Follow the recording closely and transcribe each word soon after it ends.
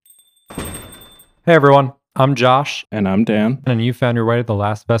Hey everyone, I'm Josh, And I'm Dan. and you found your way to the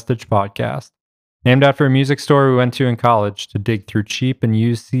Last Vestige podcast. Named after a music store we went to in college to dig through cheap and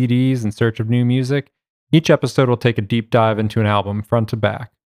used CDs in search of new music, each episode will take a deep dive into an album front to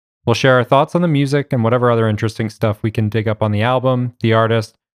back. We'll share our thoughts on the music and whatever other interesting stuff we can dig up on the album, the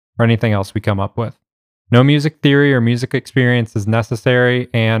artist, or anything else we come up with. No music theory or music experience is necessary,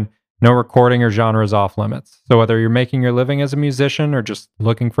 and no recording or genre is off limits. So whether you're making your living as a musician or just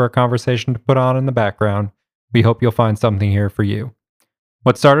looking for a conversation to put on in the background, we hope you'll find something here for you.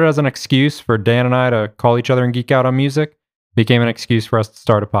 What started as an excuse for Dan and I to call each other and geek out on music became an excuse for us to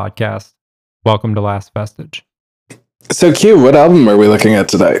start a podcast. Welcome to Last Vestige. So, Q, what album are we looking at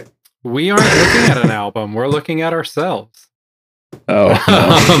today? We aren't looking at an album. We're looking at ourselves. Oh,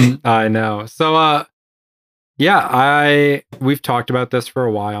 no. I know. So, we've talked about this for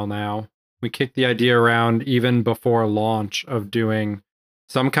a while now. We kicked the idea around even before launch of doing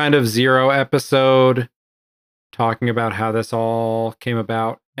some kind of zero episode talking about how this all came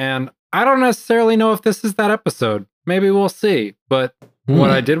about. And I don't necessarily know if this is that episode. Maybe we'll see. But what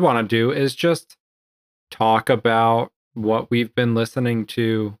I did want to do is just talk about what we've been listening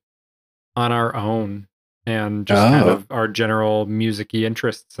to on our own and just kind of our general music-y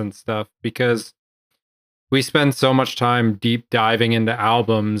interests and stuff, because we spend so much time deep diving into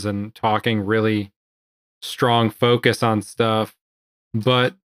albums and talking really strong focus on stuff,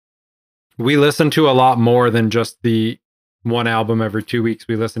 but we listen to a lot more than just the one album every 2 weeks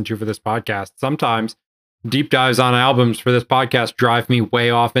we listen to for this podcast. Sometimes deep dives on albums for this podcast drive me way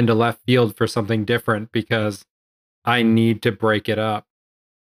off into left field for something different because I need to break it up.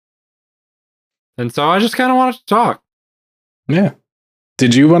 And so I just kind of wanted to talk. Yeah.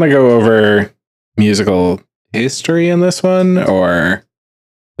 Did you want to go over musical history in this one or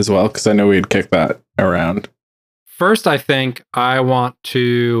as well? Because I know we'd kick that around. First, I think I want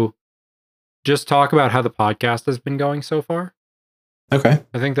to just talk about how the podcast has been going so far. Okay.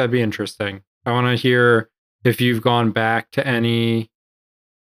 I think that'd be interesting. I want to hear if you've gone back to any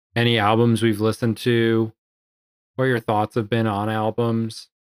albums we've listened to, what your thoughts have been on albums.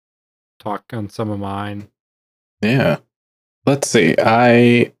 Talk on some of mine. Yeah. Let's see.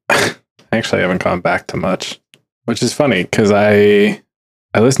 I actually haven't gone back to much, which is funny because I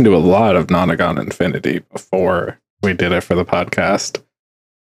listened to a lot of Nonagon Infinity before we did it for the podcast.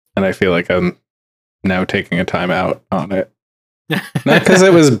 And I feel like I'm now taking a time out on it. Not because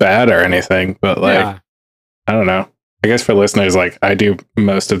it was bad or anything, but I don't know. I guess for listeners, I do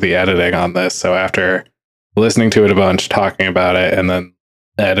most of the editing on this. So after listening to it a bunch, talking about it, and then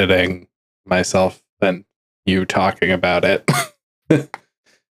editing myself and you talking about it,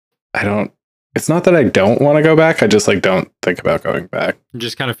 it's not that I don't want to go back. I just don't think about going back. You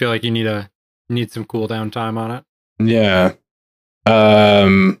just kind of feel like you need some cool down time on it. Yeah.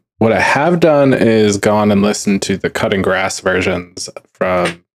 What I have done is gone and listened to the Cutting Grass versions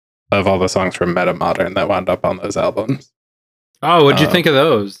of all the songs from Meta Modern that wound up on those albums. Oh, what'd you think of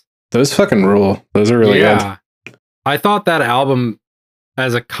those? Those fucking rule. Those are really good. I thought that album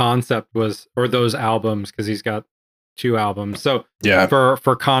as a concept or those albums, because he's got 2 albums. So yeah,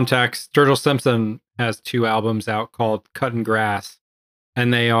 for context, Sturgill Simpson has 2 albums out called Cutting Grass,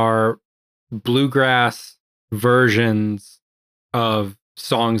 and they are bluegrass versions of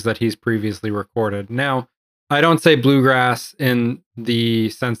songs that he's previously recorded. Now, I don't say bluegrass in the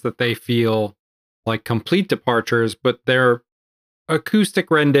sense that they feel like complete departures, but they're acoustic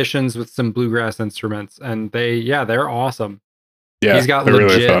renditions with some bluegrass instruments, and they're awesome. Yeah, he's got legit,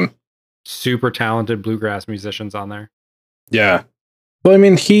 really fun. Super talented bluegrass musicians on there. Yeah. Well, I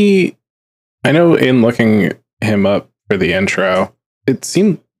mean, I know in looking him up for the intro, it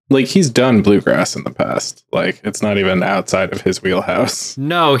seemed like he's done bluegrass in the past. It's not even outside of his wheelhouse.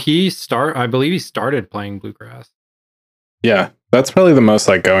 No, I believe he started playing bluegrass. Yeah, that's probably the most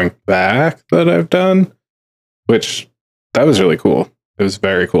going back that I've done, which that was really cool. It was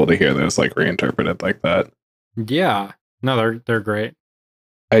very cool to hear those reinterpreted like that. Yeah. No, they're great.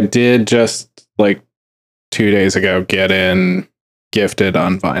 I did just 2 days ago get in Gifted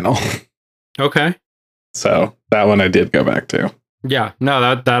on vinyl. Okay. So that one I did go back to. Yeah,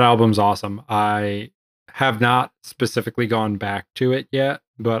 no, that album's awesome. I have not specifically gone back to it yet,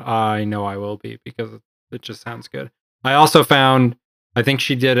 but I know I will be because it just sounds good. I also found, I think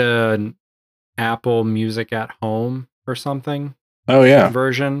she did an Apple Music at Home or something. Oh, yeah.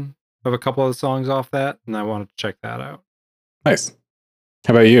 Version of a couple of the songs off that, and I wanted to check that out. Nice.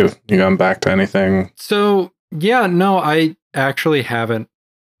 How about you? You gone back to anything? So, yeah, no, I actually haven't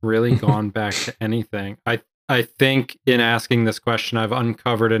really gone back to anything. I think in asking this question, I've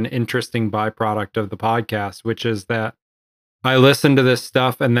uncovered an interesting byproduct of the podcast, which is that I listen to this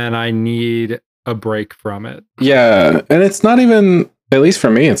stuff and then I need a break from it. Yeah, and it's not even, at least for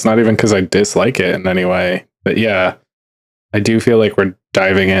me, it's not even because I dislike it in any way. But yeah, I do feel like we're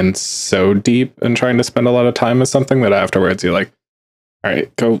diving in so deep and trying to spend a lot of time with something that afterwards you're like, all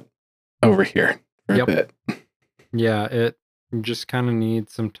right, go over here for a bit. Yeah, it just kind of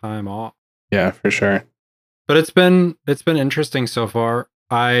needs some time off. Yeah, for sure. But it's been interesting so far.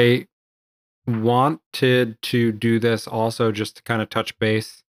 I wanted to do this also just to kind of touch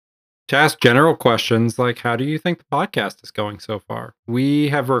base, to ask general questions like, how do you think the podcast is going so far? We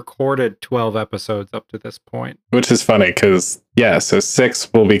have recorded 12 episodes up to this point. Which is funny because, yeah, so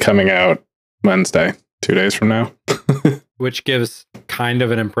 6 will be coming out Wednesday, 2 days from now. Which gives kind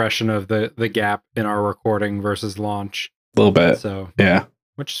of an impression of the gap in our recording versus launch. A little bit. So, yeah.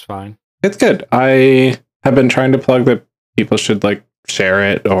 Which is fine. It's good. I have been trying to plug that people should like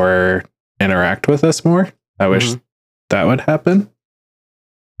share it or interact with us more. I wish that would happen.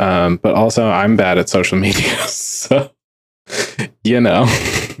 But also I'm bad at social media, so you know.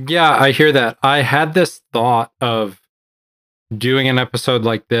 Yeah, I hear that. I had this thought of doing an episode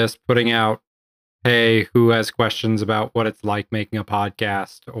like this, putting out, hey, who has questions about what it's like making a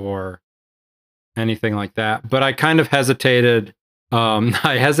podcast or anything like that. But I kind of hesitated.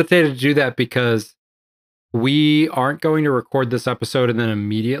 I hesitated to do that because we aren't going to record this episode and then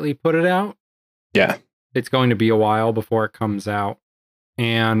immediately put it out. Yeah. It's going to be a while before it comes out.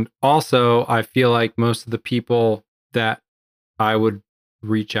 And also, I feel like most of the people that I would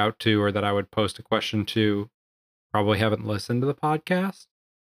reach out to or that I would post a question to probably haven't listened to the podcast.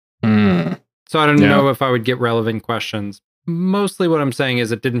 So I don't know if I would get relevant questions. Mostly what I'm saying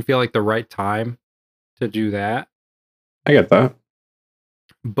is it didn't feel like the right time to do that. I get that.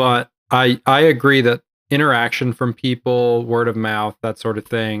 But I agree that interaction from people, word of mouth, that sort of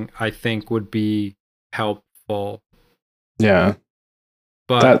thing, I think would be helpful. Yeah.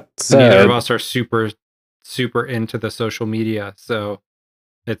 But neither of us are super into the social media. So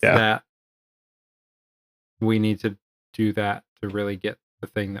it's that we need to do that to really get the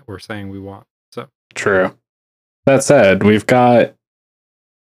thing that we're saying we want. So true. That said, we've got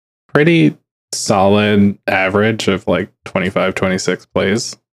pretty solid average of like 25, 26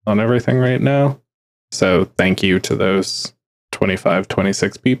 plays on everything right now. So thank you to those 25,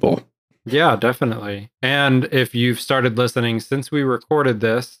 26 people. Yeah, definitely. And if you've started listening since we recorded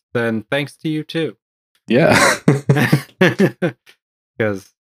this, then thanks to you too. Yeah.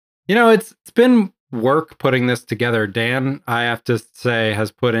 Because, you know, it's been work putting this together. Dan, I have to say,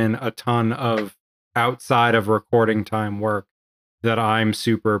 has put in a ton of outside of recording time work that I'm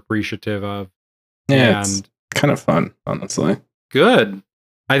super appreciative of. Yeah, it's kind of fun, honestly. Good.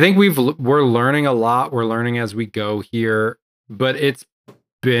 I think we're learning a lot. We're learning as we go here, but it's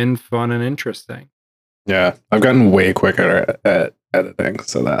been fun and interesting. Yeah, I've gotten way quicker at editing,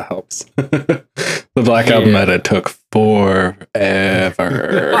 so that helps. The Black Album edit took forever.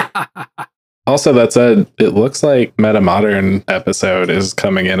 Also, that said, it looks like Meta Modern episode is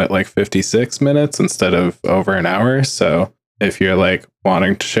coming in at like 56 minutes instead of over an hour. So if you're like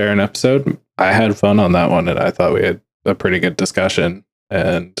wanting to share an episode, I had fun on that one and I thought we had a pretty good discussion.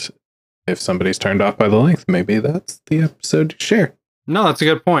 And if somebody's turned off by the length, maybe that's the episode to share. No, that's a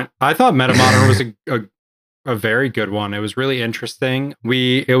good point. I thought Meta Modern was a very good one. It was really interesting.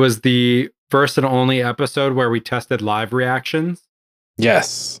 It was the first and only episode where we tested live reactions.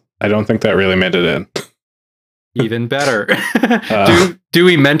 Yes. I don't think that really made it in. Even better. Do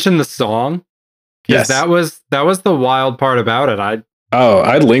we mention the song? Yes. That was the wild part about it.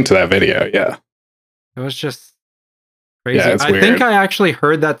 I'd link to that video. Yeah. It was just crazy. Yeah, it's I weird. think I actually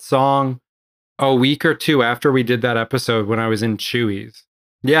heard that song a week or two after we did that episode when I was in Chewy's.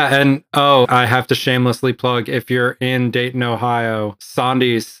 Yeah, and I have to shamelessly plug, if you're in Dayton, Ohio,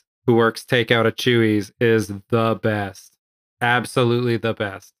 Sandy's, who works takeout at Chewy's, is the best. Absolutely the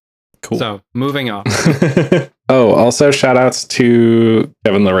best. Cool. So, moving on. Also shout outs to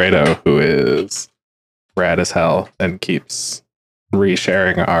Kevin Laredo, who is rad as hell and keeps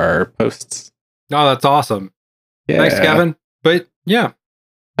resharing our posts. Oh, that's awesome. Yeah. Thanks, Kevin. But yeah.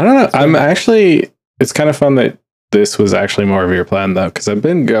 I don't know. It's kind of fun that this was actually more of your plan though, because I've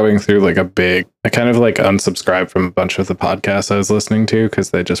been going through like I kind of like unsubscribed from a bunch of the podcasts I was listening to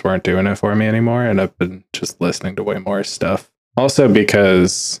because they just weren't doing it for me anymore. And I've been just listening to way more stuff. Also,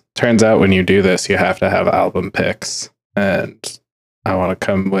 because turns out when you do this, you have to have album picks, and I want to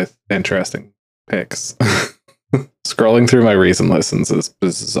come with interesting picks. Scrolling through my recent listens is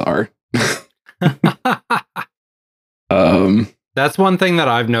bizarre. That's one thing that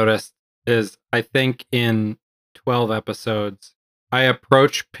I've noticed is I think in 12 episodes, I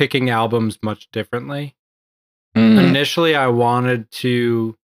approach picking albums much differently. Initially, I wanted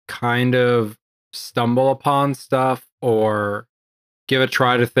to kind of stumble upon stuff or give a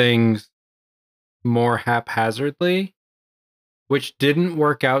try to things more haphazardly, which didn't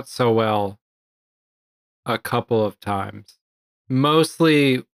work out so well a couple of times.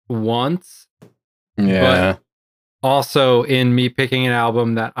 Mostly once, Yeah. but also in me picking an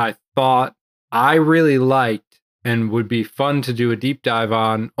album that I thought I really liked and would be fun to do a deep dive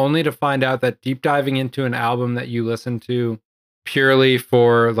on, only to find out that deep diving into an album that you listen to purely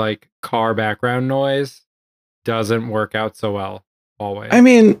for like car background noise doesn't work out so well always. I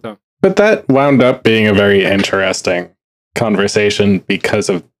mean, but that wound up being a very interesting conversation because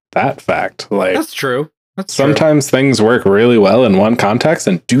of that fact. Like, that's true. Sometimes things work really well in one context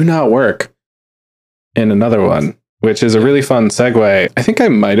and do not work in another one, which is a really fun segue. I think I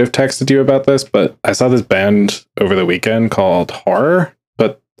might have texted you about this, but I saw this band over the weekend called Horror,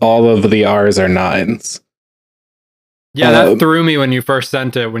 but all of the R's are nines. Yeah, that threw me when you first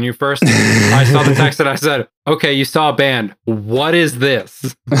sent it. When you first, I saw the text and I said, okay, you saw a band. What is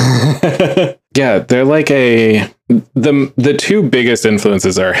this? Yeah, they're like the two biggest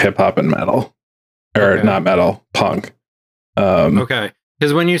influences are hip hop and metal. Or not metal, punk. Okay.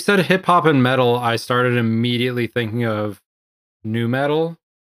 Because when you said hip hop and metal, I started immediately thinking of nu metal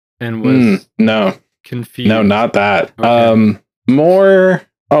and was confused. No, not that. Okay. More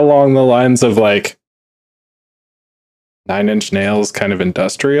along the lines of like 9 Inch Nails kind of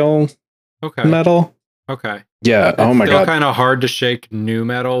industrial metal. Okay. Yeah. It's oh my god. It's kind of hard to shake nu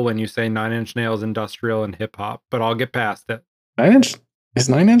metal when you say 9 Inch Nails industrial and hip hop, but I'll get past it. 9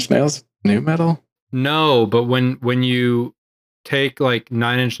 Inch Nails nu metal? No, but when you take like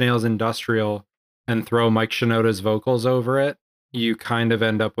 9 Inch Nails industrial and throw Mike Shinoda's vocals over it, you kind of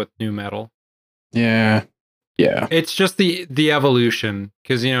end up with nu metal. Yeah. Yeah. It's just the evolution,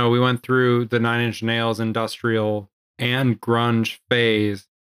 because you know, we went through the 9 Inch Nails industrial and grunge phase,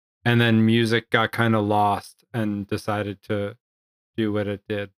 and then music got kind of lost and decided to do what it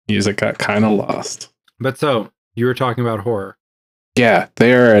did. Music got kind of lost. But so, you were talking about Horror. Yeah,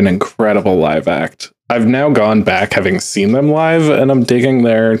 they are an incredible live act. I've now gone back having seen them live, and I'm digging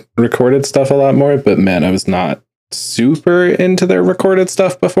their recorded stuff a lot more, but man, I was not super into their recorded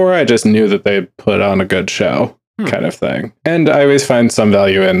stuff before. I just knew that they put on a good show kind of thing. And I always find some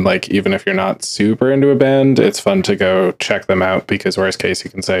value in, like, even if you're not super into a band, it's fun to go check them out, because worst case,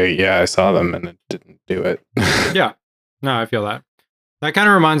 you can say, yeah, I saw them and it didn't do it. Yeah. No, I feel that. That kind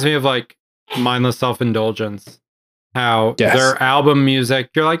of reminds me of like Mindless Self-Indulgence. How their album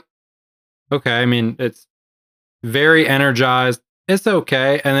music, you're like, okay, I mean, it's very energized. It's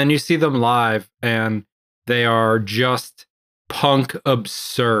okay. And then you see them live and they are just punk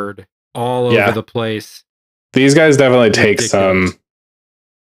absurd all over the place. These guys definitely take some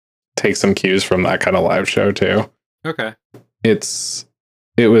cues from that kind of live show too. Okay. It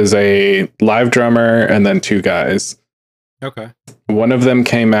was a live drummer and then 2 guys. Okay. One of them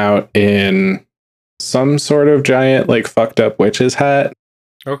came out in some sort of giant, like, fucked up witch's hat.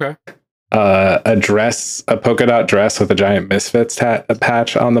 Okay. A polka dot dress with a giant Misfits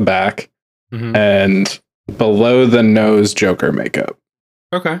patch on the back, and below the nose Joker makeup.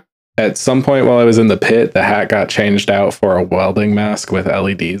 Okay. At some point while I was in the pit, the hat got changed out for a welding mask with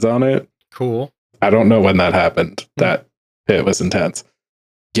LEDs on it. Cool. I don't know when that happened. That pit was intense.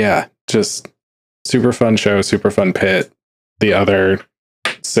 Yeah, just super fun show, super fun pit. The other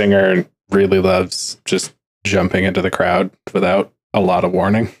singer really loves just jumping into the crowd without a lot of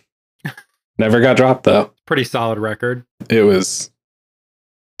warning. Never got dropped though. Pretty solid record. That was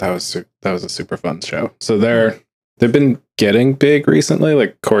a super fun show. So they've been getting big recently.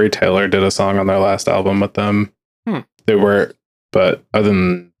 Like Corey Taylor did a song on their last album with them. But other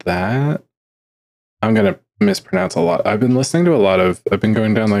than that, I'm gonna mispronounce a lot. I've been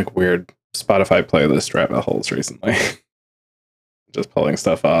going down like weird Spotify playlist rabbit holes recently. Just pulling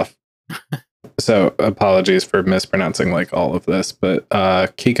stuff off. So apologies for mispronouncing like all of this, but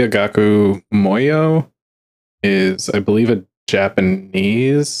Kikagaku Moyo is, I believe, a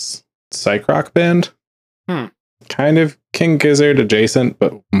Japanese psych rock band. Kind of King Gizzard adjacent,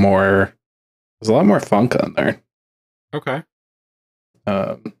 but there's a lot more funk on there. Okay.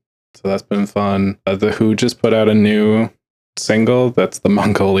 So that's been fun. The Who just put out a new single. That's the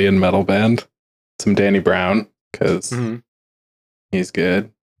Mongolian metal band. Some Danny Brown, because he's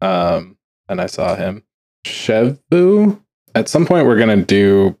good. And I saw him. Shevu. At some point, we're going to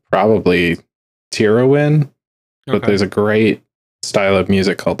do probably Tirowin. But there's a great style of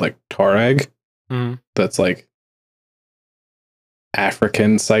music called like Tuareg. That's like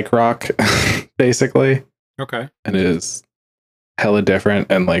African psych rock, basically. Okay. And it is hella different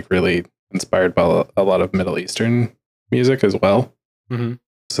and like really inspired by a lot of Middle Eastern music as well.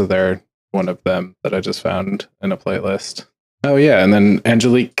 So they're one of them that I just found in a playlist. Oh yeah, and then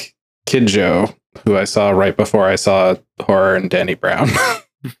Angelique Kidjo, who I saw right before I saw Horror and Danny Brown,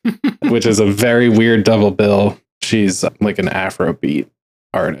 which is a very weird double bill. She's like an Afrobeat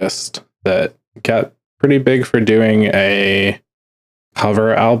artist that got pretty big for doing a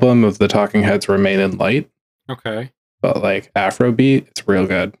cover album of the Talking Heads' Remain in Light. Okay. But like Afrobeat, it's real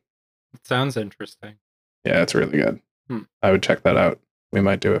good. It sounds interesting. Yeah, it's really good. I would check that out. We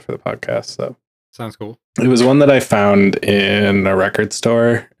might do it for the podcast. So sounds cool. It was one that I found in a record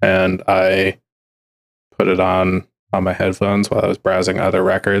store, and I put it on my headphones while I was browsing other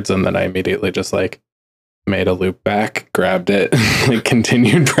records, and then I immediately just like made a loop back, grabbed it, like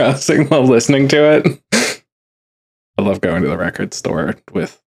continued browsing while listening to it. I love going to the record store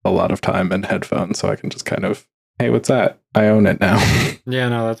with a lot of time and headphones, so I can just kind of, hey, what's that? I own it now. Yeah,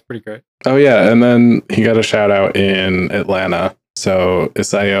 no, that's pretty great. Oh yeah, and then he got a shout out in Atlanta. So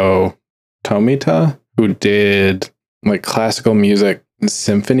Isayo Tomita, who did like classical music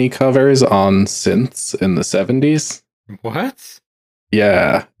symphony covers on synths in the 70s. What?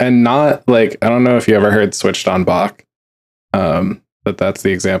 Yeah, and not like, I don't know if you ever heard Switched on Bach, but that's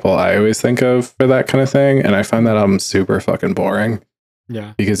the example I always think of for that kind of thing. And I find that album super fucking boring.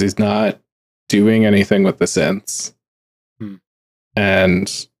 Yeah. Because he's not doing anything with the synths.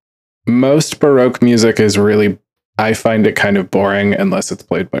 And most Baroque music is really, I find it kind of boring unless it's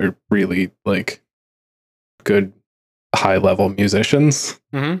played by really like good high level musicians.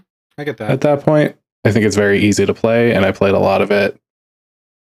 I get that. At that point, I think it's very easy to play, and I played a lot of it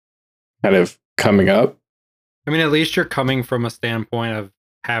kind of coming up. I mean, at least you're coming from a standpoint of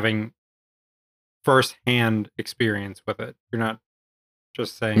having first-hand experience with it. You're not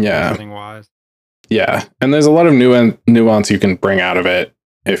just saying listening wise. Yeah, and there's a lot of nuance you can bring out of it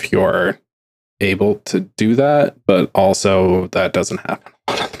if you're able to do that, but also that doesn't happen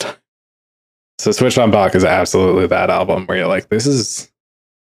a lot of the time. So Switched on Bach is absolutely that album where you're like, this is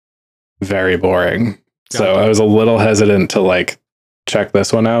very boring. Gotcha. So I was a little hesitant to like check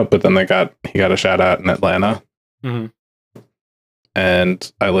this one out, but then he got a shout out in Atlanta.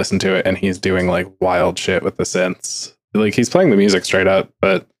 And I listened to it, and he's doing like wild shit with the synths. Like he's playing the music straight up,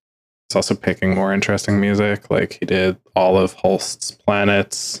 but it's also picking more interesting music. Like he did all of Holst's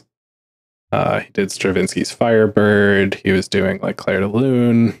Planets. He did Stravinsky's Firebird. He was doing like Clair de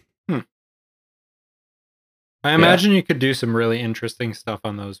Lune. I imagine you could do some really interesting stuff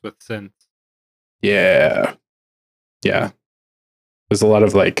on those with synths. Yeah. Yeah. There's a lot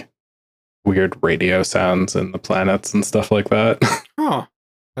of like weird radio sounds in the planets and stuff like that. Oh,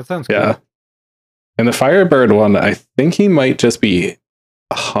 that sounds cool. Yeah. And the Firebird one, I think he might just be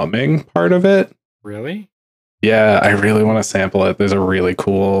humming part of it. Really? Yeah, I really want to sample it. There's a really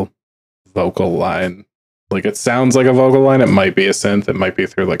cool vocal line. Like it sounds like a vocal line. It might be a synth. It might be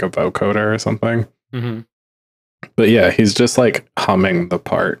through like a vocoder or something. But yeah, he's just like humming the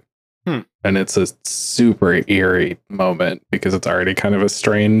part. And it's a super eerie moment because it's already kind of a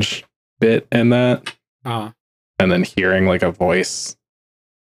strange bit in that. And then hearing like a voice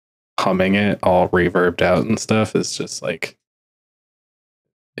humming it all reverbed out and stuff is just like,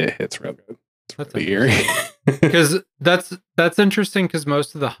 it hits real good. It's really eerie. Because that's interesting, because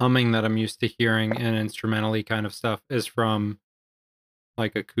most of the humming that I'm used to hearing in instrumentally kind of stuff is from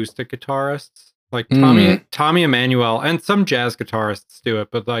like acoustic guitarists. Like Tommy Emmanuel, and some jazz guitarists do it,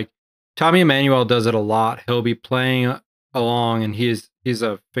 but like Tommy Emmanuel does it a lot. He'll be playing along, and he's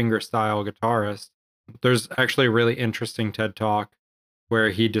a fingerstyle guitarist. There's actually a really interesting TED Talk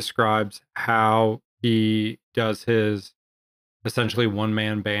where he describes how he does his essentially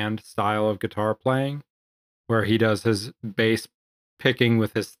one-man band style of guitar playing, where he does his bass picking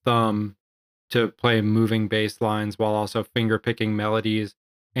with his thumb to play moving bass lines while also finger picking melodies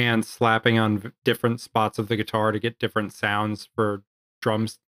and slapping on different spots of the guitar to get different sounds for drum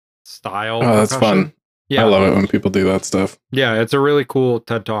style. Oh, that's fun. Yeah, I love it when people do that stuff. Yeah, it's a really cool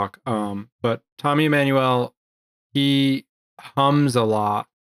TED Talk. But Tommy Emmanuel, he hums a lot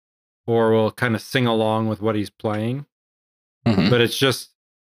or will kind of sing along with what he's playing. But it's just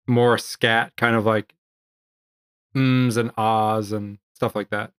more scat, kind of like ums and ahs and stuff like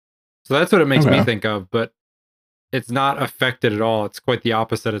that. So that's what it makes me think of, but it's not affected at all. It's quite the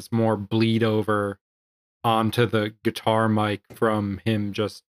opposite. It's more bleed over onto the guitar mic from him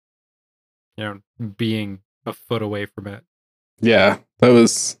just, being a foot away from it. Yeah, that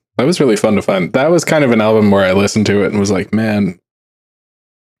was really fun to find. That was kind of an album where I listened to it and was like, man,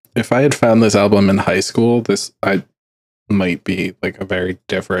 if I had found this album in high school, I might be like a very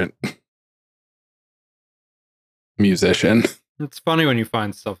different musician. It's funny when you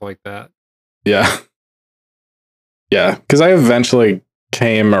find stuff like that. Yeah. Yeah, because I eventually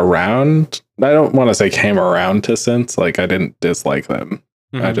came around. I don't want to say came around to synths. Like, I didn't dislike them.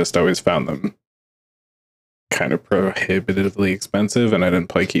 I just always found them kind of prohibitively expensive, and I didn't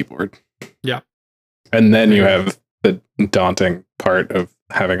play keyboard. Yeah. And then you have the daunting part of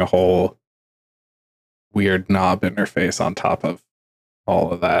having a whole weird knob interface on top of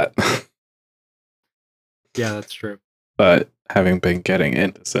all of that. Yeah, that's true. But having been getting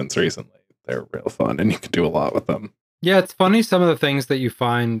into synths recently, they're real fun, and you can do a lot with them. Yeah, it's funny some of the things that you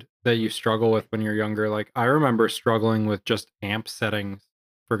find that you struggle with when you're younger. Like, I remember struggling with just amp settings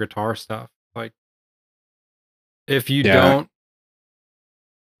for guitar stuff. Like, if you don't,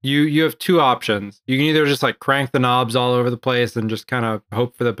 you have two options. You can either just like crank the knobs all over the place and just kind of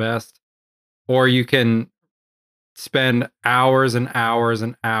hope for the best, or you can spend hours and hours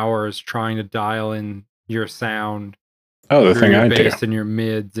and hours trying to dial in your sound. Oh, the thing your I do. bass and your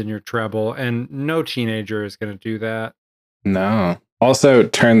mids and your treble, and no teenager is going to do that. No. Also,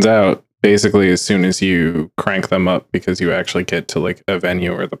 it turns out basically as soon as you crank them up, because you actually get to like a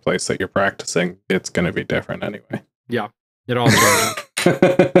venue or the place that you're practicing, it's going to be different anyway. Yeah, it all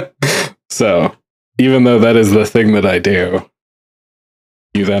changes. So, even though that is the thing that I do,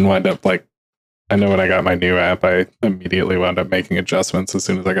 you then wind up like, I know when I got my new app, I immediately wound up making adjustments as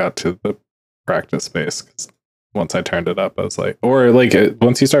soon as I got to the practice space. Because once I turned it up, I was like, or like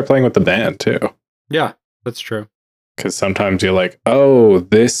once you start playing with the band too. Yeah, that's true. Because sometimes you're like, oh,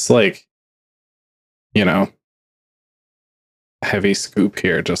 this like, you know, heavy scoop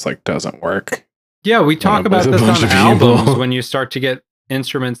here just like doesn't work. Yeah, we talk about this on albums when you start to get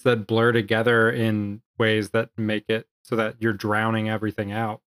instruments that blur together in ways that make it so that you're drowning everything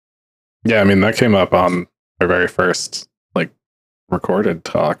out. Yeah, I mean, that came up on our very first like recorded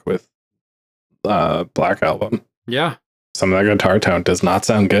talk with Black Album. Yeah. Some of that guitar tone does not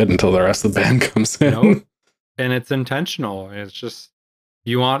sound good until the rest of the band comes in. Nope. And it's intentional. It's just,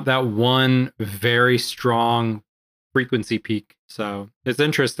 you want that one very strong frequency peak. So it's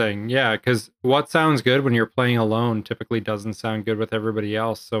interesting. Yeah, because what sounds good when you're playing alone typically doesn't sound good with everybody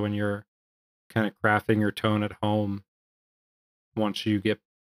else. So when you're kind of crafting your tone at home, once you get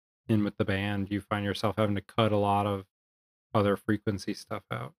in with the band, you find yourself having to cut a lot of other frequency stuff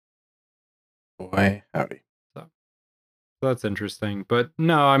out. Boy, howdy. So that's interesting. But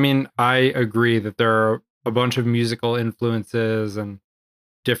no, I mean, I agree that there are a bunch of musical influences and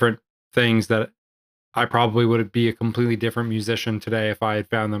different things that I probably would be a completely different musician today if I had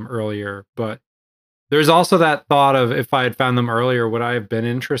found them earlier. But there's also that thought of, if I had found them earlier, would I have been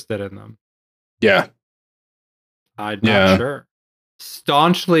interested in them? Yeah. I'm not sure.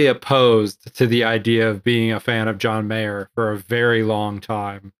 Staunchly opposed to the idea of being a fan of John Mayer for a very long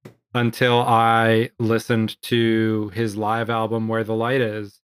time, until I listened to his live album Where the Light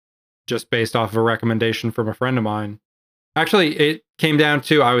Is, just based off of a recommendation from a friend of mine. Actually, it came down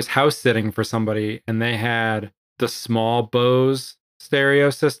to, I was house sitting for somebody and they had the small Bose stereo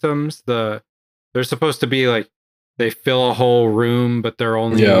systems. They're supposed to be like, they fill a whole room, but they're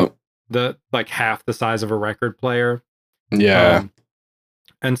only the like half the size of a record player. Yeah.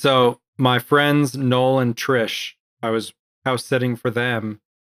 And so my friends Noel and Trish, I was house sitting for them,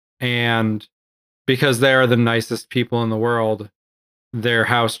 and because they are the nicest people in the world, their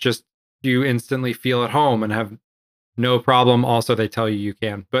house just, you instantly feel at home and have no problem. Also, they tell you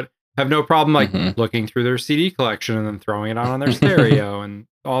can, but have no problem like looking through their CD collection and then throwing it on their stereo and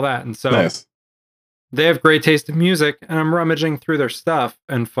all that. And so they have great taste in music, and I'm rummaging through their stuff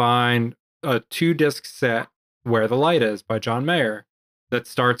and find a 2-disc set, Where the Light Is by John Mayer, that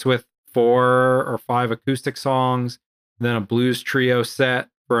starts with 4 or 5 acoustic songs, then a blues trio set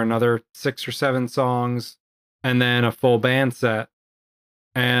for another 6 or 7 songs, and then a full band set.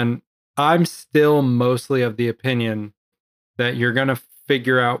 And I'm still mostly of the opinion that you're going to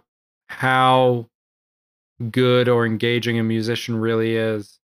figure out how good or engaging a musician really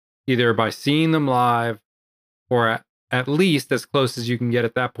is, either by seeing them live, or at least as close as you can get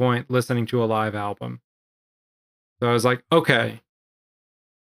at that point, listening to a live album. So I was like, okay,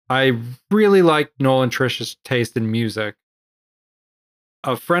 I really like Noel and Trish's taste in music.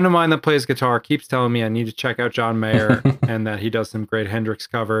 A friend of mine that plays guitar keeps telling me I need to check out John Mayer and that he does some great Hendrix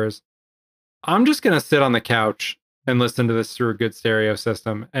covers. I'm just going to sit on the couch and listen to this through a good stereo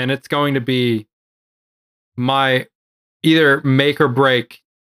system. And it's going to be my either make or break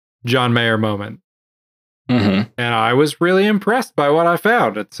John Mayer moment. And I was really impressed by what I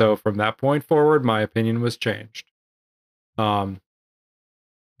found. And so from that point forward, my opinion was changed. It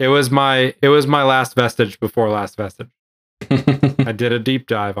was my last vestige before last vestige. I did a deep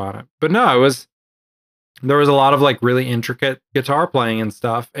dive on it. But no, there was a lot of like really intricate guitar playing and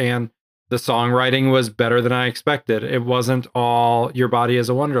stuff. And the songwriting was better than I expected. It wasn't all Your Body is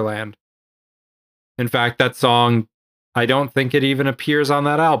a Wonderland. In fact, that song, I don't think it even appears on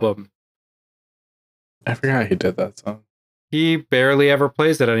that album. I forgot he did that song. He barely ever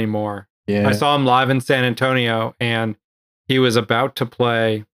plays it anymore. Yeah. I saw him live in San Antonio, and he was about to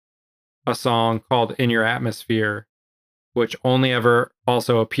play a song called In Your Atmosphere, which only ever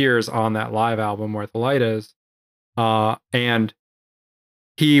also appears on that live album Where the Light Is. And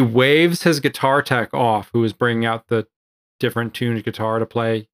he waves his guitar tech off, who was bringing out the different tuned guitar to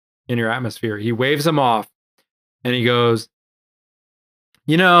play In Your Atmosphere. He waves him off and he goes,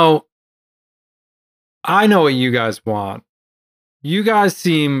 you know, I know what you guys want. You guys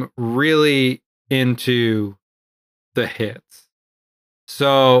seem really into the hits.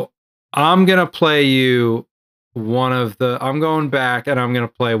 So I'm going to play you I'm going back and I'm going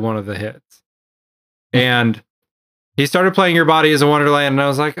to play one of the hits. And he started playing Your Body is a Wonderland, and I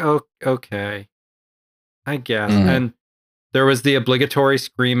was like, oh, okay, I guess. And there was the obligatory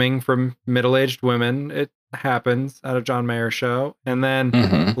screaming from middle-aged women. It happens at a John Mayer show. And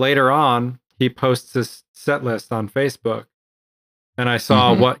then later on, he posts his set list on Facebook, and I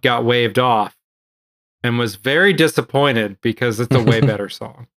saw what got waved off and was very disappointed because it's a way better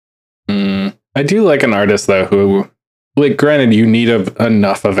song. I do like an artist, though, who, like, granted, you need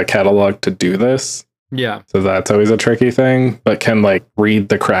enough of a catalog to do this. Yeah. So that's always a tricky thing, but can like read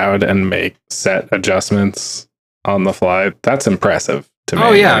the crowd and make set adjustments on the fly. That's impressive to me.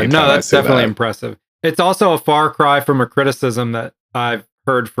 Oh yeah, no, that's definitely impressive. It's also a far cry from a criticism that I've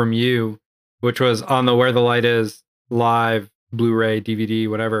heard from you, which was on the Where the Light Is live Blu-ray, DVD,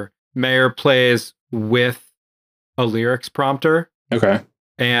 whatever. Mayer plays with a lyrics prompter. Okay.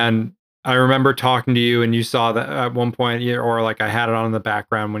 And I remember talking to you, and you saw that at one point, or like I had it on in the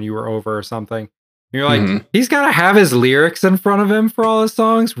background when you were over or something. You're like, he's got to have his lyrics in front of him for all his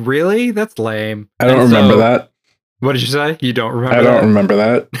songs? Really? That's lame. I don't remember that. What did you say? You don't remember I don't remember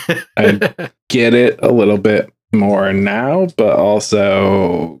that. I get it a little bit more now, but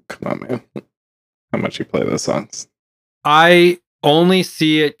also, come on, man. How much you play those songs? I only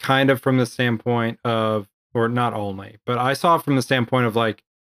see it kind of from the standpoint of, or not only, but I saw it from the standpoint of like,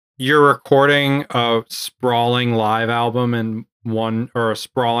 you're recording a sprawling live album in one, or a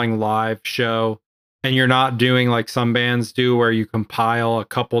sprawling live show, and you're not doing like some bands do where you compile a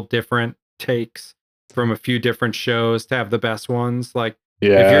couple different takes from a few different shows to have the best ones. Like,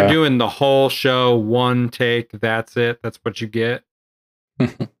 if you're doing the whole show, one take, that's it. That's what you get.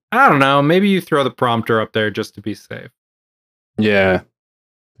 I don't know. Maybe you throw the prompter up there just to be safe. Yeah.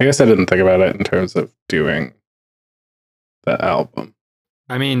 I guess I didn't think about it in terms of doing the album.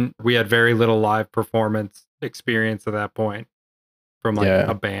 I mean, we had very little live performance experience at that point from like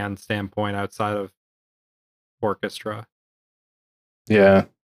a band standpoint outside of orchestra. Yeah.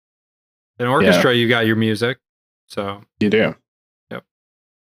 In orchestra, you got your music. So you do. Yep.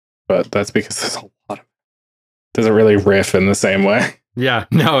 But that's because there's a lot of, doesn't really riff in the same way. Yeah,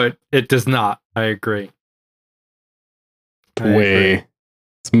 no, it does not. I agree.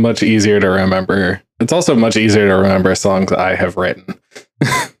 It's much easier to remember. It's also much easier to remember songs I have written.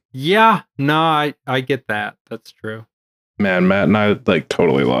 Yeah, no, I get that. That's true. Man, Matt and I like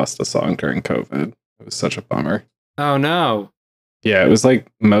totally lost a song during COVID. It was such a bummer. Oh no. Yeah, it was like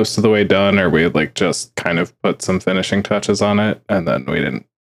most of the way done, or we had like just kind of put some finishing touches on it, and then we didn't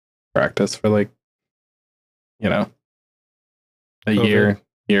practice for like, a year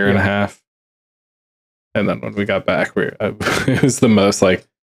and a half. And then when we got back, it was the most like,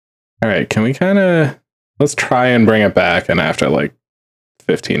 all right, can we let's try and bring it back. And after like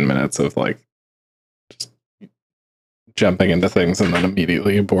 15 minutes of like just jumping into things and then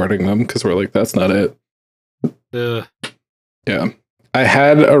immediately aborting them because we're like, that's not it. Yeah. I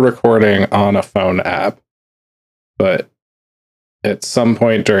had a recording on a phone app, but at some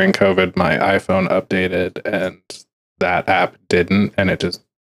point during COVID, my iPhone updated and that app didn't. And it just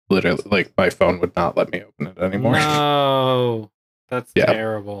literally, like, my phone would not let me open it anymore. No, that's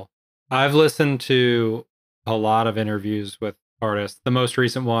terrible. I've listened to a lot of interviews with artists. The most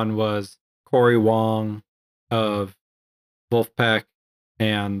recent one was Corey Wong of Wolfpack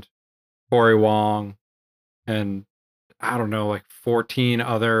and Corey Wong and I don't know, like 14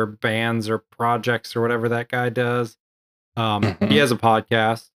 other bands or projects or whatever that guy does. He has a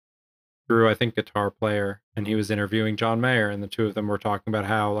podcast through, I think, Guitar Player, and he was interviewing John Mayer, and the two of them were talking about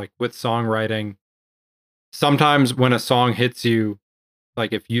how, like, with songwriting, sometimes when a song hits you,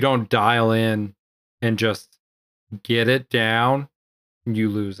 like, if you don't dial in and just get it down, you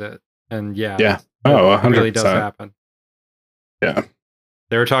lose it. And yeah. Oh, 100%. It really does happen. Yeah.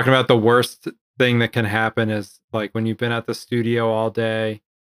 They were talking about the worst thing that can happen is like when you've been at the studio all day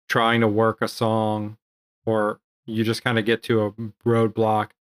trying to work a song, or you just kind of get to a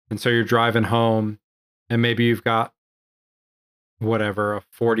roadblock, and so you're driving home, and maybe you've got whatever, a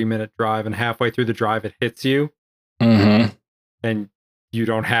 40-minute drive, and halfway through the drive it hits you, Mm-hmm. and you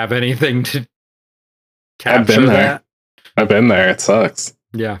don't have anything to I've been capture there. that. I've been there. It sucks.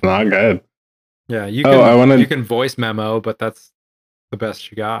 Yeah. Not good. Yeah, you Oh, I wanted- you can voice memo, but that's the best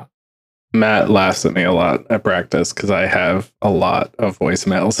you got. Matt laughs at me a lot at practice because I have a lot of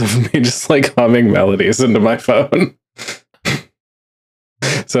voicemails of me just like humming melodies into my phone.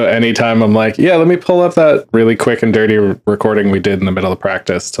 So anytime I'm like, yeah, let me pull up that really quick and dirty recording we did in the middle of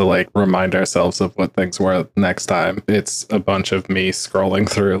practice to like remind ourselves of what things were next time. It's a bunch of me scrolling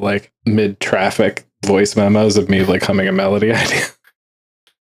through like mid-traffic voice memos of me like humming a melody idea.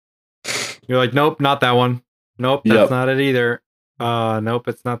 You're like, nope, not that one. Nope, that's Yep. not it either. Nope,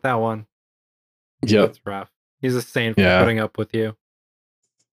 it's not that one. Yep. That's rough. He's a saint for Yeah. putting up with you.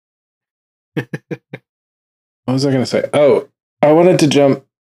 What was I going to say? Oh, I wanted to jump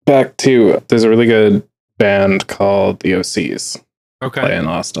back to, there's a really good band called the OCs. Okay. Play in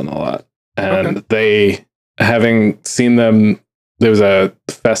Austin a lot. And they, having seen them, there was a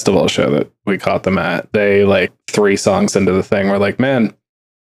festival show that we caught them at. They like 3 songs into the thing were like, man,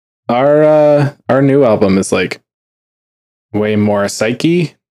 our new album is like way more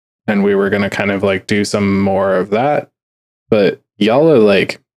psyche, and we were gonna kind of like do some more of that. But y'all are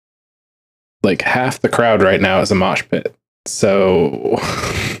like half the crowd right now is a mosh pit. So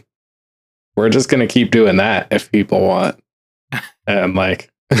we're just gonna keep doing that if people want. And like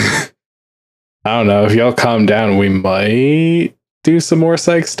I don't know, if y'all calm down, we might do some more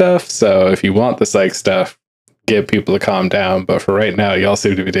psych stuff. So if you want the psych stuff, get people to calm down. But for right now, y'all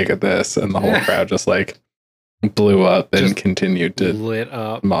seem to be digging this, and the whole crowd just like blew up and Just continued to lit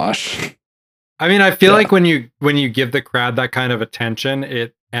up. mosh. I mean, I feel like when you give the crowd that kind of attention,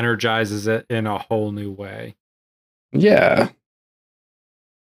 it energizes it in a whole new way. Yeah.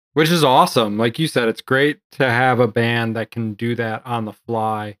 Which is awesome. Like you said, it's great to have a band that can do that on the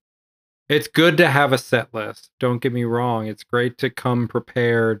fly. It's good to have a set list. Don't get me wrong. It's great to come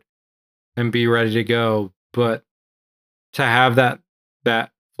prepared and be ready to go. But to have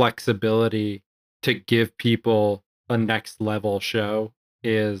that flexibility to give people a next level show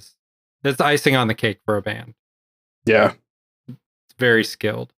it's icing on the cake for a band. Yeah. It's very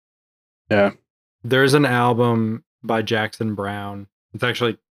skilled. Yeah. There's an album by Jackson Browne. It's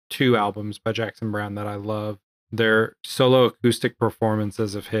actually 2 albums by Jackson Browne that I love. They're solo acoustic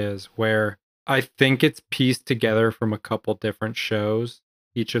performances of his, where I think it's pieced together from a couple different shows,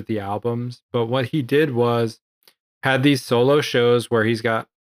 each of the albums. But what he did was had these solo shows where he's got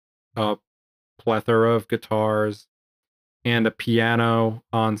a plethora of guitars and a piano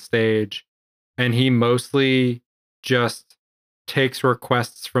on stage, and he mostly just takes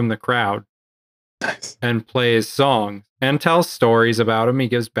requests from the crowd. Nice. And plays songs and tells stories about him. He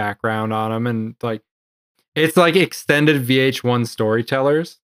gives background on him, and like it's like extended VH1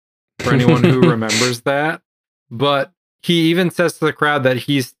 storytellers for anyone who remembers that. But he even says to the crowd that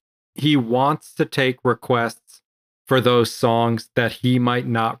he wants to take requests for those songs that he might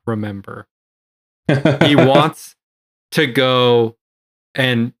not remember. He wants to go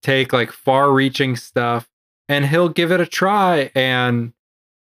and take like far-reaching stuff, and he'll give it a try, and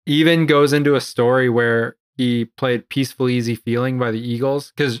even goes into a story where he played Peaceful Easy Feeling by the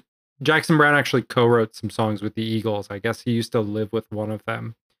Eagles, because Jackson Browne actually co-wrote some songs with the Eagles. I guess he used to live with one of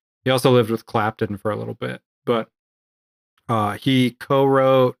them. He also lived with Clapton for a little bit, but he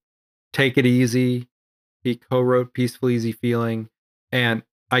co-wrote Take It Easy. He co-wrote Peaceful Easy Feeling. And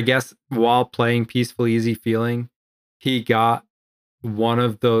I guess while playing Peaceful Easy Feeling, he got one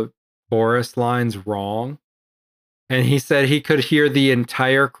of the chorus lines wrong. And he said he could hear the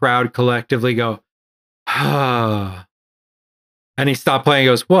entire crowd collectively go, ah. And he stopped playing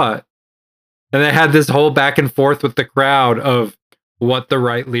and goes, what? And they had this whole back and forth with the crowd of what the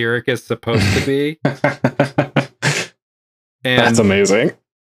right lyric is supposed to be. And that's amazing.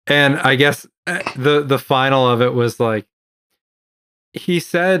 And I guess the final of it was like, he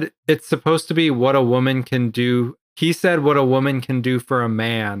said it's supposed to be what a woman can do. He said what a woman can do for a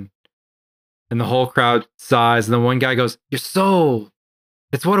man. And the whole crowd sighs. And the one guy goes, your soul.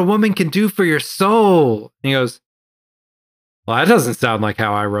 It's what a woman can do for your soul. And he goes, well, that doesn't sound like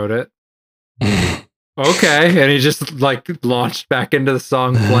how I wrote it. Okay. And he just like launched back into the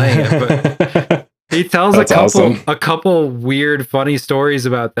song playing it. But he tells a couple weird, funny stories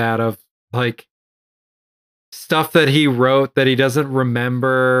about that, of like stuff that he wrote that he doesn't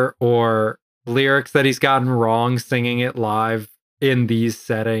remember, or lyrics that he's gotten wrong singing it live in these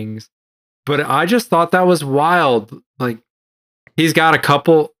settings. But I just thought that was wild. Like, he's got a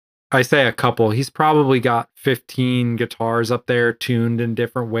couple I say a couple. He's probably got 15 guitars up there tuned in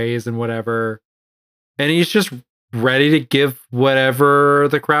different ways and whatever. And he's just ready to give whatever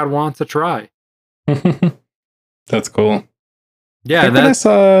the crowd wants a try. That's cool. Yeah, that's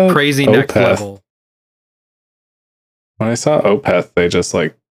crazy Opeth, next level. When I saw Opeth, they just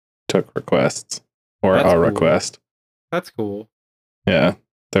like took requests or That's a cool. request. That's cool. Yeah.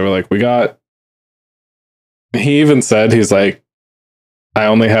 They were like, he even said, he's like, I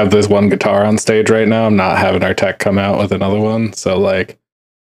only have this one guitar on stage right now. I'm not having our tech come out with another one. So like,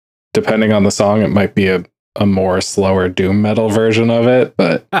 depending on the song, it might be a more slower doom metal version of it.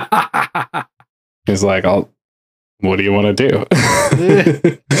 But he's like, what do you want to do?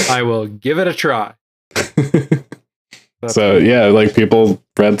 I will give it a try. So yeah, like people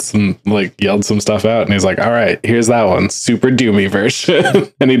yelled some stuff out, and he's like, all right, here's that one, super doomy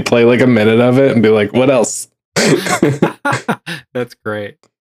version. And he'd play like a minute of it and be like, what else? That's great.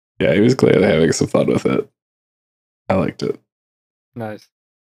 Yeah, he was clearly having some fun with it. I liked it. Nice.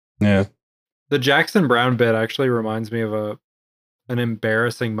 Yeah. The Jackson Browne bit actually reminds me of an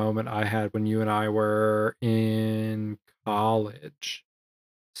embarrassing moment I had when you and I were in college.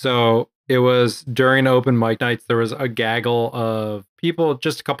 So it was during open mic nights. There was a gaggle of people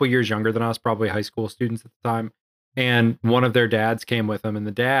just a couple years younger than us, probably high school students at the time. And one of their dads came with them, and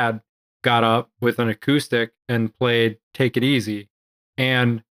the dad got up with an acoustic and played Take It Easy.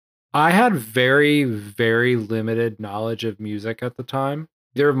 And I had very, very limited knowledge of music at the time.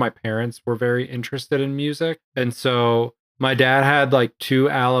 Neither of my parents were very interested in music. And so my dad had like 2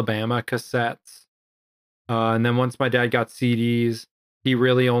 Alabama cassettes. And then once my dad got CDs, he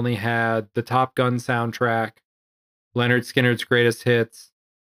really only had the Top Gun soundtrack, Leonard Skinner's Greatest Hits,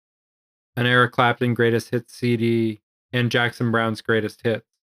 an Eric Clapton Greatest Hits CD, and Jackson Browne's Greatest Hits.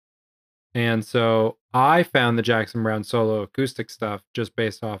 And so I found the Jackson Browne solo acoustic stuff just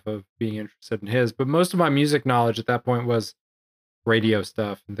based off of being interested in his. But most of my music knowledge at that point was radio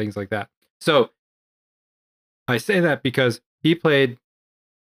stuff and things like that. So I say that because he played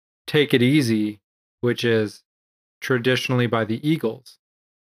Take It Easy, which is traditionally by the Eagles.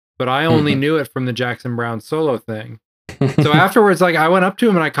 But I only knew it from the Jackson Browne solo thing. So afterwards, like I went up to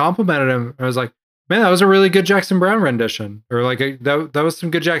him and I complimented him. I was like, man, that was a really good Jackson Browne rendition. Or like that was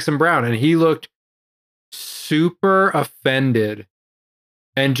some good Jackson Browne. And he looked super offended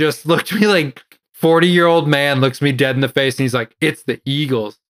and just looked at me like 40-year-old man looks me dead in the face. And he's like, it's the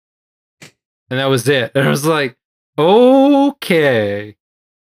Eagles. And that was it. And I was like, okay,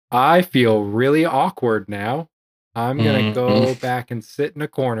 I feel really awkward now. I'm going to go back and sit in a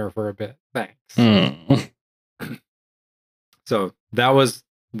corner for a bit. Thanks. So that was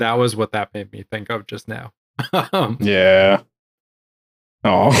what that made me think of just now. Yeah.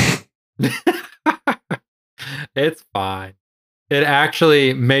 Oh. It's fine. It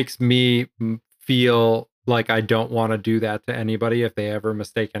actually makes me feel like I don't want to do that to anybody if they ever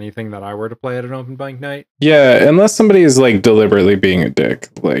mistake anything that I were to play at an open mic night. Yeah, unless somebody is like deliberately being a dick.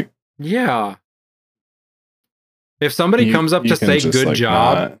 Like, yeah. If somebody comes up to say good like,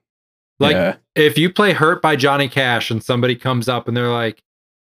 job, if you play Hurt by Johnny Cash and somebody comes up and they're like,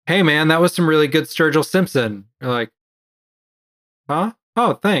 hey man, that was some really good Sturgill Simpson. You're like, huh?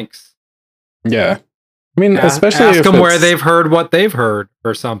 Oh, thanks. Yeah. I mean, especially ask them where they've heard what they've heard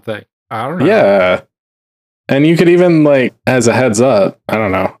or something. I don't know. Yeah. And you could even like, as a heads up, I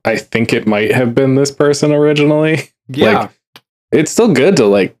don't know. I think it might have been this person originally. Yeah. Like, it's still good to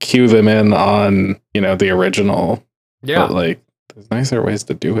like cue them in on, the original. Yeah. But like, there's nicer ways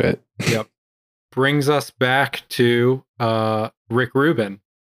to do it. Yep. Brings us back to Rick Rubin,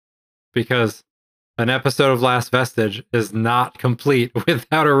 because an episode of Last Vestige is not complete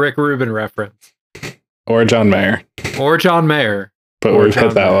without a Rick Rubin reference. Or John Mayer. But we've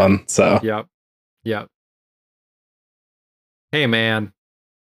hit that one, so. Yep. Hey man,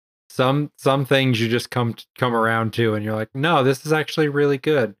 some things you just come around to and you're like, no, this is actually really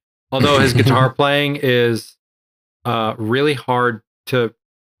good. Although his guitar playing is really hard to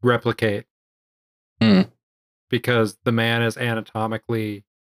replicate. Because the man is anatomically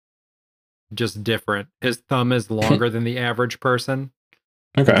just different. His thumb is longer than the average person.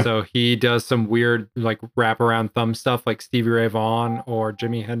 Okay. So he does some weird like wraparound thumb stuff like Stevie Ray Vaughan or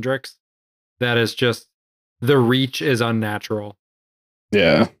Jimi Hendrix. That is just, the reach is unnatural.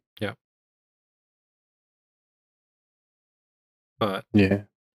 Yeah. Yeah. But yeah,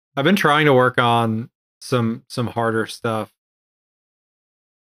 I've been trying to work on some harder stuff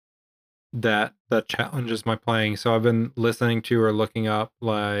that challenges my playing. So I've been listening to or looking up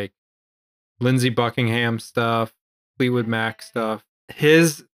like Lindsey Buckingham stuff, Fleetwood Mac stuff.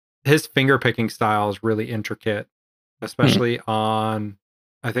 His finger picking style is really intricate, especially on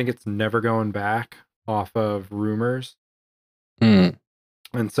I think it's Never Going Back off of Rumors. Mm.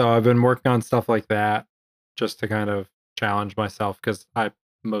 And so I've been working on stuff like that just to kind of challenge myself because I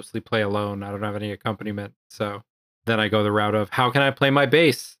mostly play alone. I don't have any accompaniment. So then I go the route of how can I play my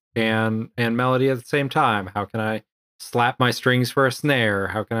bass and melody at the same time? How can I slap my strings for a snare?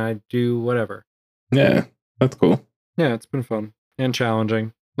 How can I do whatever? Yeah, that's cool. Yeah, it's been fun and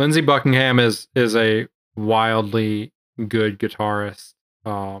challenging. Lindsey Buckingham is a wildly good guitarist.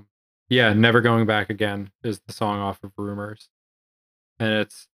 Yeah, Never Going Back Again is the song off of Rumors. And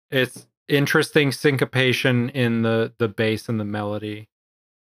it's interesting syncopation in the bass and the melody,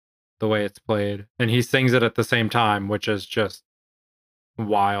 the way it's played. And he sings it at the same time, which is just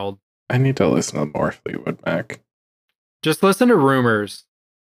wild. I need to listen to more Fleetwood Mac. Just listen to Rumors.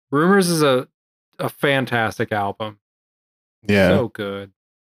 Rumors is a fantastic album. Yeah. So good.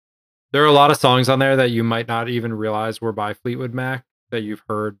 There are a lot of songs on there that you might not even realize were by Fleetwood Mac that you've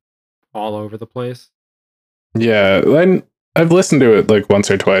heard all over the place. Yeah, I've listened to it like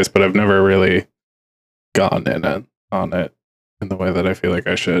once or twice, but I've never really gone on it in the way that I feel like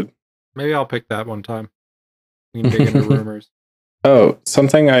I should. Maybe I'll pick that one time. We can dig into Rumors. Oh,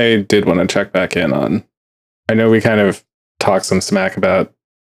 something I did want to check back in on. I know we kind of talked some smack about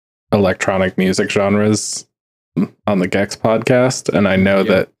electronic music genres on the Gex podcast, and I know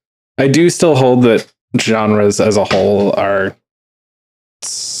that I do still hold that genres as a whole are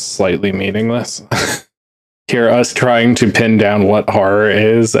slightly meaningless. Hear us trying to pin down what horror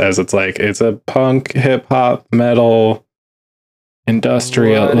is, as it's like it's a punk, hip hop, metal,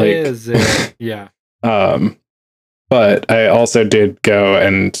 industrial. What like is it? Yeah. But I also did go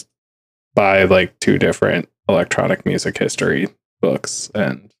and buy like 2 different electronic music history books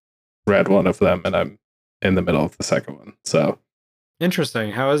and read one of them, and I'm in the middle of the second one. So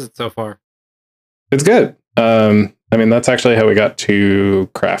interesting. How is it so far? It's good. I mean, that's actually how we got to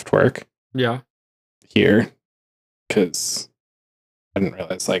Kraftwerk. Yeah. Here, because I didn't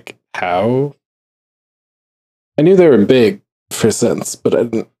realize like how. I knew they were big for synths, but I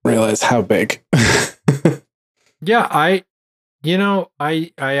didn't realize how big. Yeah, I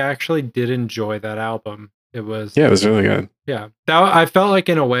actually did enjoy that album. It was really good. Yeah, I felt like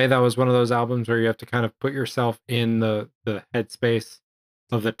in a way that was one of those albums where you have to kind of put yourself in the headspace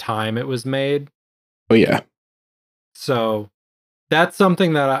of the time it was made. Oh yeah. So that's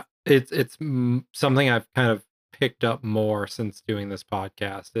something that it's something I've kind of picked up more since doing this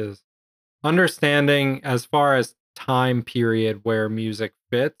podcast is understanding as far as time period where music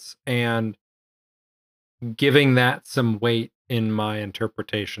fits and giving that some weight in my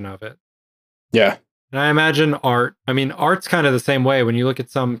interpretation of it. Yeah. And I imagine art's kind of the same way. When you look at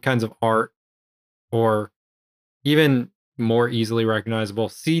some kinds of art or even more easily recognizable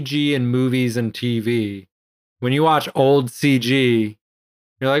CG in movies and TV, when you watch old CG,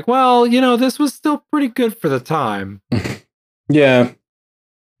 you're like, well, this was still pretty good for the time. Yeah.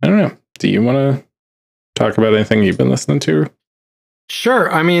 I don't know. Do you want to talk about anything you've been listening to?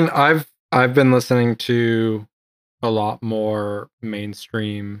 Sure. I mean, I've been listening to a lot more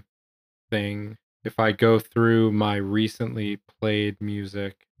mainstream thing. If I go through my recently played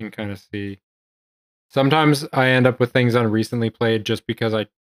music and kind of see, sometimes I end up with things on recently played just because I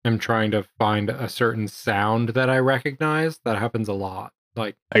am trying to find a certain sound that I recognize. That happens a lot.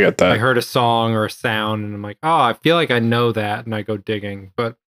 Like, I get that. I heard a song or a sound and I'm like, oh, I feel like I know that. And I go digging.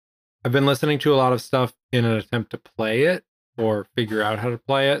 But I've been listening to a lot of stuff in an attempt to play it or figure out how to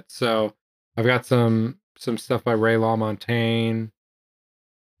play it. So I've got some stuff by Ray LaMontagne.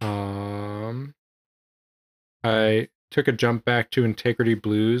 I took a jump back to Integrity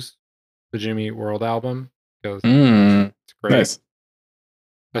Blues, the Jimmy Eat World album, because it's great. Nice.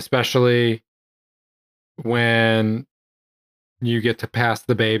 Especially when you get to Pass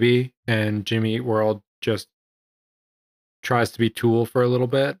the Baby and Jimmy Eat World just tries to be Tool for a little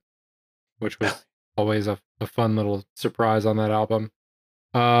bit, which was always a fun little surprise on that album.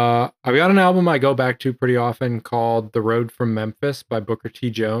 I've got an album I go back to pretty often called The Road from Memphis by Booker T.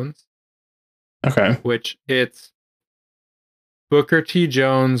 Jones. Okay. Which Booker T.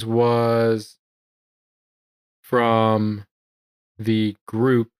 Jones was from the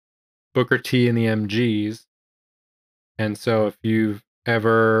group Booker T and the MGs. And so if you've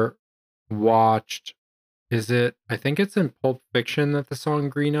ever watched, I think it's in Pulp Fiction that the song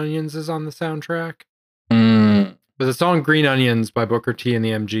Green Onions is on the soundtrack. But the song Green Onions by Booker T and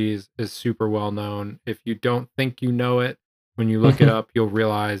the MGs is super well known. If you don't think you know it, when you look it up, you'll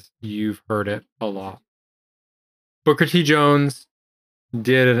realize you've heard it a lot. Booker T. Jones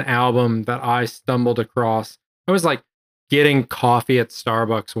did an album that I stumbled across. I was like getting coffee at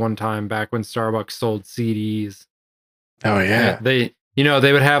Starbucks one time back when Starbucks sold CDs. Oh yeah. They You know,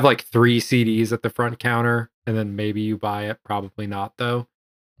 they would have like 3 CDs at the front counter, and then maybe you buy it, probably not though.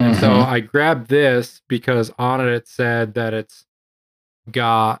 And so Mm-hmm. I grabbed this because on it said that it's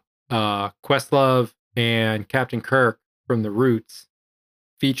got Questlove and Captain Kirk from the Roots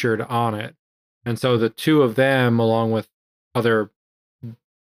featured on it. And so the two of them, along with other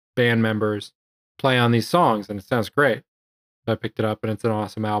band members, play on these songs, and it sounds great. So I picked it up, and it's an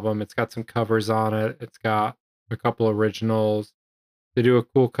awesome album. It's got some covers on it. It's got a couple originals. They do a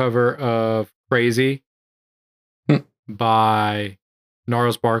cool cover of Crazy Hmm. by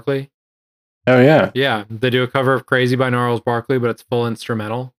Gnarls Barkley. Oh yeah, Yeah, they do a cover of Crazy by Gnarls Barkley, but it's full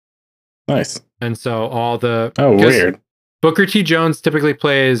instrumental. nice. And so all the Oh, because weird. Booker T. Jones typically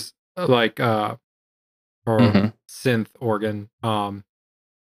plays like or Mm-hmm. synth organ.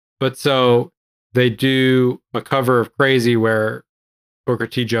 But so they do a cover of Crazy where Booker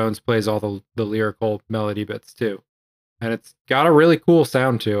T. Jones plays all the lyrical melody bits too. And it's got a really cool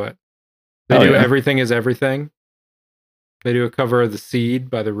sound to it. They Oh do yeah. Everything is Everything. They do a cover of The Seed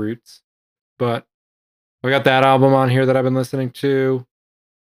by The Roots. But I got that album on here that I've been listening to.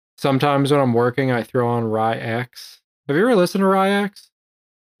 Sometimes when I'm working, I throw on Rye X. Have you ever listened to Rye X?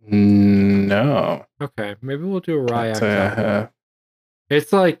 No, Okay, maybe we'll do a Rye can't X say I album. have.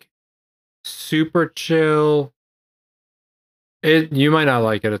 It's like super chill. You might not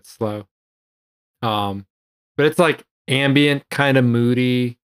like it, it's slow. But it's like ambient, kind of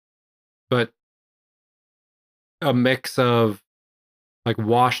moody, but a mix of like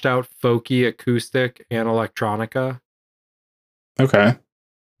washed out folky acoustic and electronica. Okay.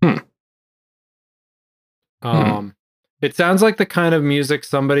 Hmm. Hmm. Um it sounds like the kind of music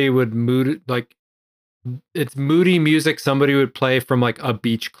somebody would it's moody music somebody would play from like a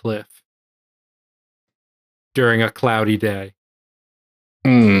beach cliff during a cloudy day.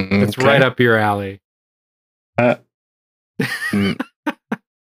 It's right Okay. up your alley. Uh, mm,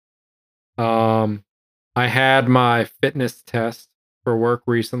 I had my fitness test for work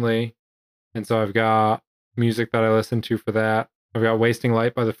recently, and so I've got music that I listen to for that. I've got Wasting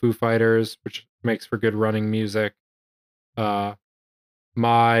Light by the Foo Fighters, which makes for good running music.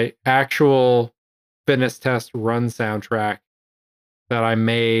 My actual fitness test run soundtrack that I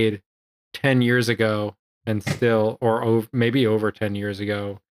made 10 years ago and still, maybe over 10 years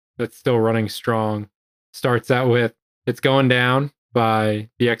ago, that's still running strong, starts out with It's Going Down by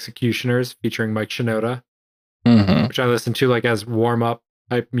The Executioners featuring Mike Shinoda, mhm. which I listen to like as warm up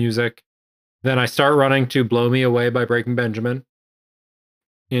type music. Then I start running to Blow Me Away by Breaking Benjamin,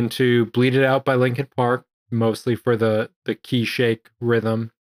 into Bleed It Out by Linkin Park, mostly for the key shake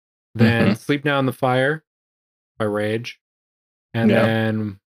rhythm. Then Mhm. Sleep Now in the Fire by Rage. And Yeah.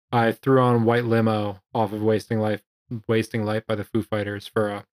 then I threw on White Limo off of Wasting Light by the Foo Fighters for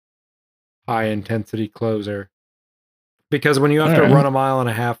a high intensity closer. Because when you have All to run right. a mile and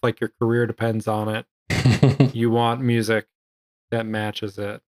a half, like your career depends on it, you want music that matches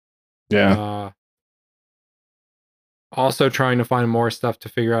it. Yeah. Also trying to find more stuff to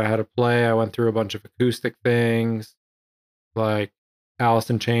figure out how to play. I went through a bunch of acoustic things like Alice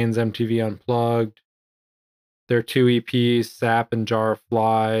in Chains MTV Unplugged, their 2 EPs, Sap and Jar of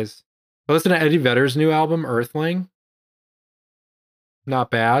Flies. I listened to Eddie Vedder's new album, Earthling.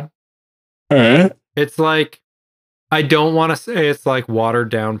 Not bad. All right. It's like, I don't want to say it's like watered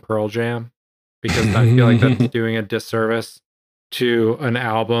down Pearl Jam because I feel like that's doing a disservice to an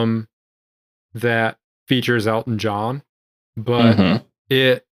album that features Elton John, but Mhm.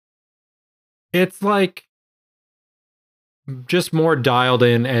 it's like just more dialed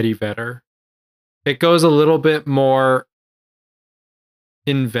in Eddie Vedder. It goes a little bit more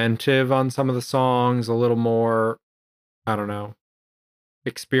inventive on some of the songs, a little more, I don't know,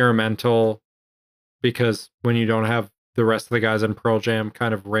 experimental, because when you don't have the rest of the guys in Pearl Jam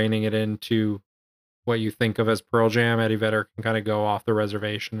kind of reining it into what you think of as Pearl Jam, Eddie Vedder can kind of go off the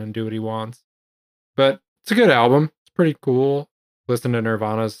reservation and do what he wants. But it's a good album. It's pretty cool. Listen to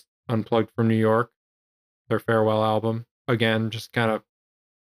Nirvana's Unplugged from New York, their farewell album. Again, just kind of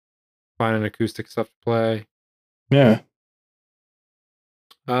finding acoustic stuff to play. Yeah.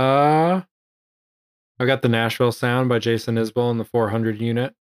 I got the Nashville Sound by Jason Isbell and the 400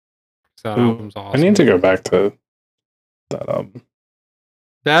 Unit. That Ooh, album's I need awesome. to go back to that album.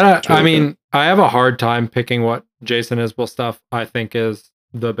 That It's I really good. mean, I have a hard time picking what Jason Isbell stuff I think is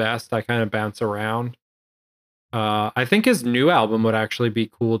the best. I kind of bounce around. I think his new album would actually be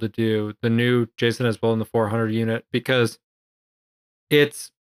cool to do. The new Jason Isbell and the 400 Unit, because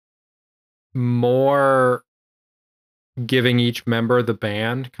it's more giving each member of the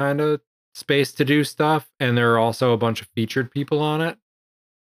band kind of space to do stuff, and there are also a bunch of featured people on it.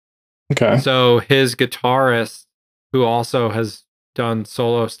 Okay. So his guitarist, who also has done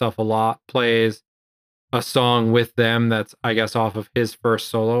solo stuff a lot, plays a song with them that's, I guess, off of his first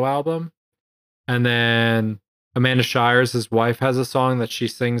solo album. And then Amanda Shires, his wife, has a song that she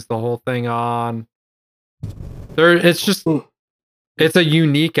sings the whole thing on. It's just, it's a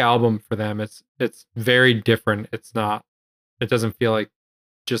unique album for them. It's very different. It doesn't feel like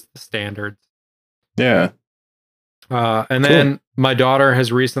just the standards. Yeah. And then my daughter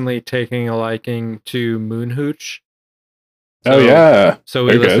has recently taken a liking to Moonhooch. So, yeah. So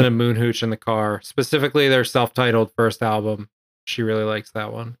we listen to Moonhooch in the car, specifically their self-titled first album. She really likes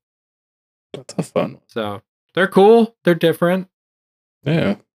that one. That's a fun one. So they're cool. They're different.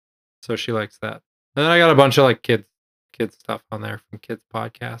 Yeah. So she likes that. And then I got a bunch of like kids stuff on there from kids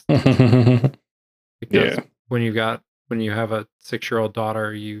podcast. Because when you have a 6-year-old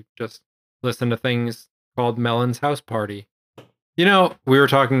daughter, you just listen to things called Melon's House Party. We were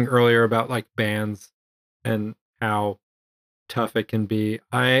talking earlier about like bands and how tough it can be.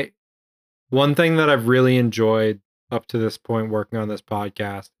 One thing that I've really enjoyed up to this point working on this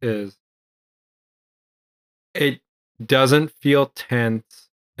podcast is it doesn't feel tense,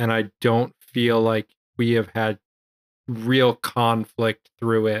 and I don't feel like we have had real conflict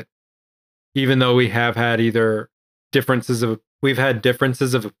through it, even though we have had either we've had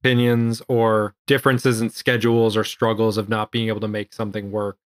differences of opinions or differences in schedules or struggles of not being able to make something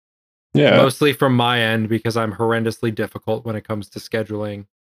work. Yeah. Mostly from my end, because I'm horrendously difficult when it comes to scheduling.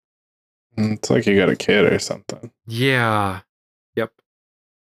 It's like you got a kid or something. Yeah. Yep.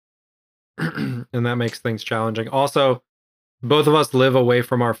 And that makes things challenging. Also, both of us live away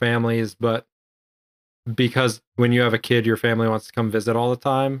from our families, but because when you have a kid, your family wants to come visit all the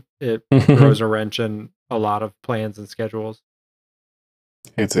time, it throws a wrench in a lot of plans and schedules.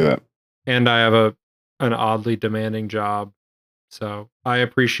 I can see that. And I have an oddly demanding job. So I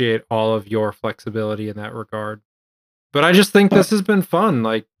appreciate all of your flexibility in that regard. But I just think this has been fun.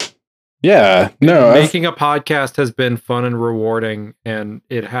 Like, yeah, no, making a podcast has been fun and rewarding, and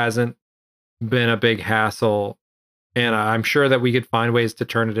it hasn't been a big hassle. And I'm sure that we could find ways to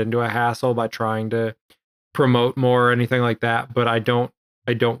turn it into a hassle by trying to promote more or anything like that. But I don't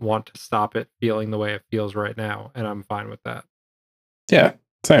want to stop it feeling the way it feels right now, and I'm fine with that. Yeah,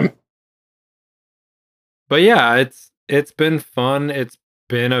 same. But yeah, it's been fun. It's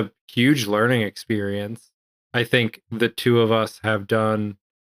been a huge learning experience. I think the two of us have done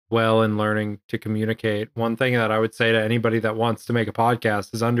well in learning to communicate. One thing that I would say to anybody that wants to make a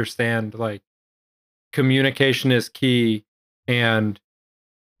podcast is understand, like, communication is key. And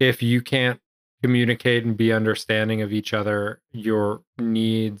if you can't communicate and be understanding of each other, your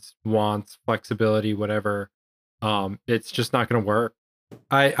needs, wants, flexibility, whatever, it's just not going to work.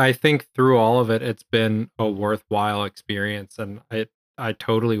 I think through all of it, it's been a worthwhile experience, and I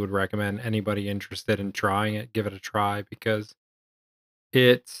totally would recommend anybody interested in trying it, give it a try, because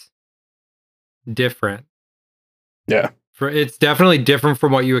it's different. Yeah. It's definitely different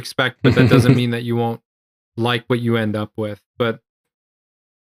from what you expect, but that doesn't mean that you won't like what you end up with. But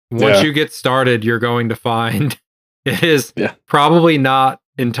once you get started, you're going to find it is probably not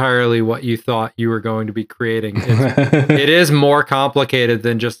entirely what you thought you were going to be creating. It is more complicated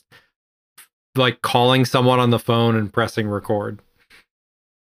than just like calling someone on the phone and pressing record.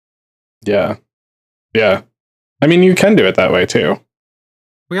 Yeah. Yeah. I mean, you can do it that way too.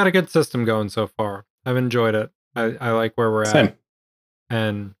 We got a good system going so far. I've enjoyed it. I like where we're at.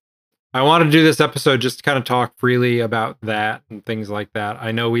 And I want to do this episode just to kind of talk freely about that and things like that.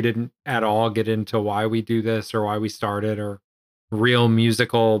 I know we didn't at all get into why we do this or why we started or real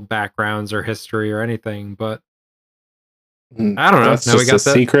musical backgrounds or history or anything, but I don't know. That's just a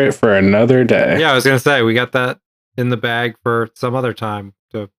secret for another day. Yeah, I was going to say, we got that in the bag for some other time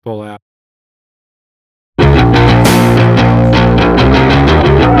to pull out.